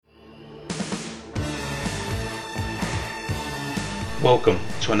Welcome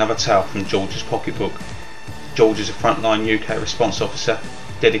to another tale from George's Pocketbook. George is a frontline UK response officer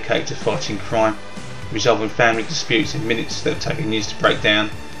dedicated to fighting crime, resolving family disputes in minutes that have taken years to break down,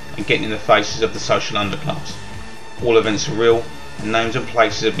 and getting in the faces of the social underclass. All events are real, and names and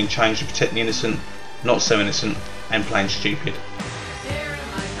places have been changed to protect the innocent, not so innocent, and plain stupid.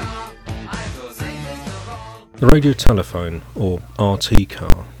 The radio telephone, or RT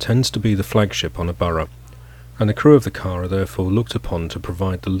car, tends to be the flagship on a borough, and the crew of the car are therefore looked upon to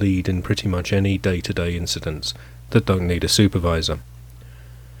provide the lead in pretty much any day-to-day incidents that don't need a supervisor.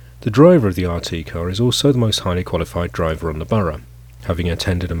 The driver of the RT car is also the most highly qualified driver on the borough, having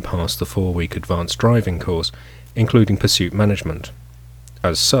attended and passed the 4-week advanced driving course, including pursuit management.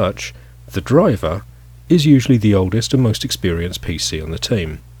 As such, the driver is usually the oldest and most experienced PC on the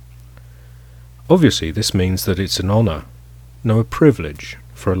team. Obviously, this means that it's an honour, no a privilege,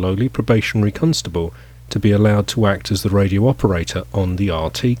 for a lowly probationary constable to be allowed to act as the radio operator on the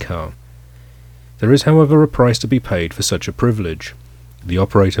RT car. There is, however, a price to be paid for such a privilege. The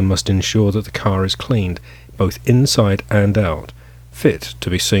operator must ensure that the car is cleaned, both inside and out, fit to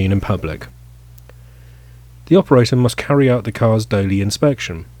be seen in public. The operator must carry out the car's daily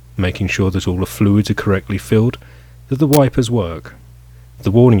inspection, making sure that all the fluids are correctly filled, that the wipers work,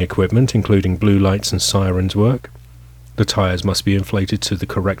 the warning equipment, including blue lights and sirens, work. The tyres must be inflated to the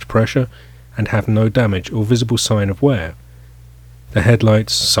correct pressure and have no damage or visible sign of wear. The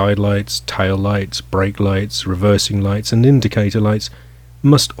headlights, side lights, tail lights, brake lights, reversing lights and indicator lights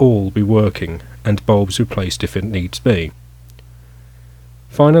must all be working, and bulbs replaced if it needs be.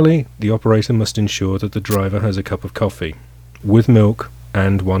 Finally, the operator must ensure that the driver has a cup of coffee, with milk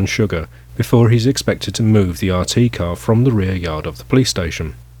and 1 sugar, before he is expected to move the RT car from the rear yard of the police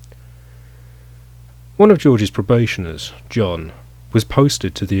station. One of George's probationers, John, was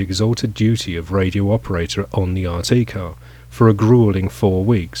posted to the exalted duty of radio operator on the RT car for a gruelling 4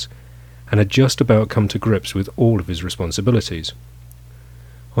 weeks, and had just about come to grips with all of his responsibilities.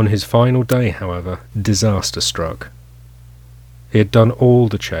 On his final day, however, disaster struck. He had done all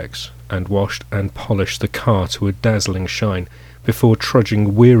the checks and washed and polished the car to a dazzling shine before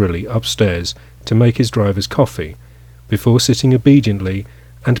trudging wearily upstairs to make his driver's coffee, before sitting obediently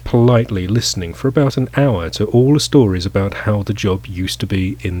and politely listening for about an hour to all the stories about how the job used to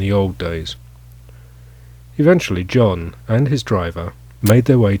be in the old days. Eventually John and his driver made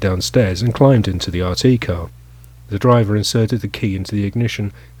their way downstairs and climbed into the RT car. The driver inserted the key into the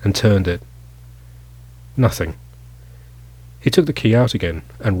ignition and turned it. Nothing. He took the key out again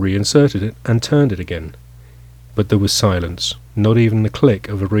and reinserted it and turned it again. But there was silence, not even the click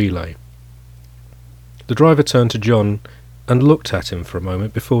of a relay. The driver turned to John and looked at him for a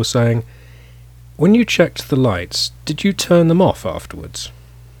moment before saying, "When you checked the lights, did you turn them off afterwards?"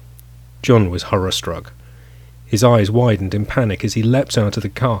 John was horror-struck. His eyes widened in panic as he leapt out of the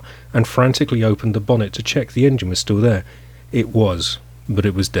car and frantically opened the bonnet to check the engine was still there. It was, but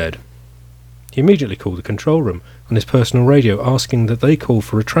it was dead. He immediately called the control room on his personal radio, asking that they call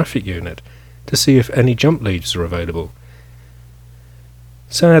for a traffic unit to see if any jump leads are available.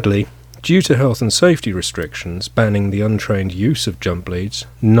 Sadly, due to health and safety restrictions banning the untrained use of jump leads,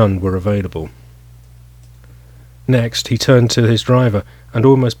 none were available. Next, he turned to his driver and,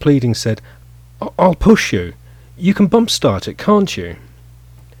 almost pleading, said, "I'll push you. You can bump start it, can't you?"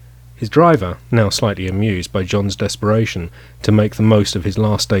 His driver, now slightly amused by John's desperation to make the most of his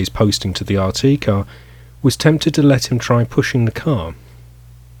last day's posting to the RT car, was tempted to let him try pushing the car.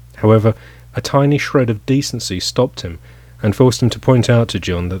 However, a tiny shred of decency stopped him and forced him to point out to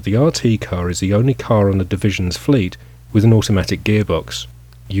John that the RT car is the only car on the division's fleet with an automatic gearbox.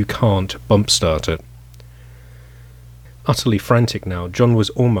 You can't bump start it. Utterly frantic now, John was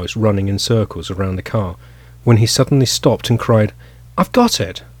almost running in circles around the car when he suddenly stopped and cried, "I've got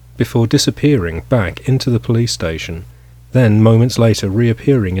it!" before disappearing back into the police station, then moments later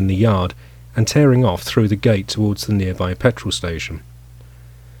reappearing in the yard and tearing off through the gate towards the nearby petrol station.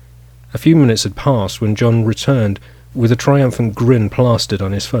 A few minutes had passed when John returned with a triumphant grin plastered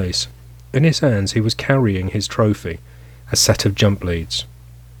on his face. In his hands he was carrying his trophy, a set of jump leads.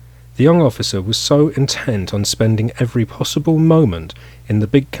 The young officer was so intent on spending every possible moment in the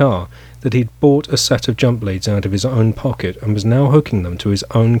big car that he'd bought a set of jump leads out of his own pocket and was now hooking them to his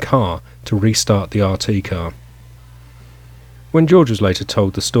own car to restart the RT car. When George was later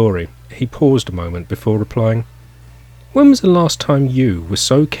told the story, he paused a moment before replying, "When was the last time you were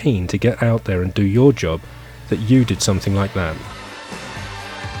so keen to get out there and do your job that you did something like that?"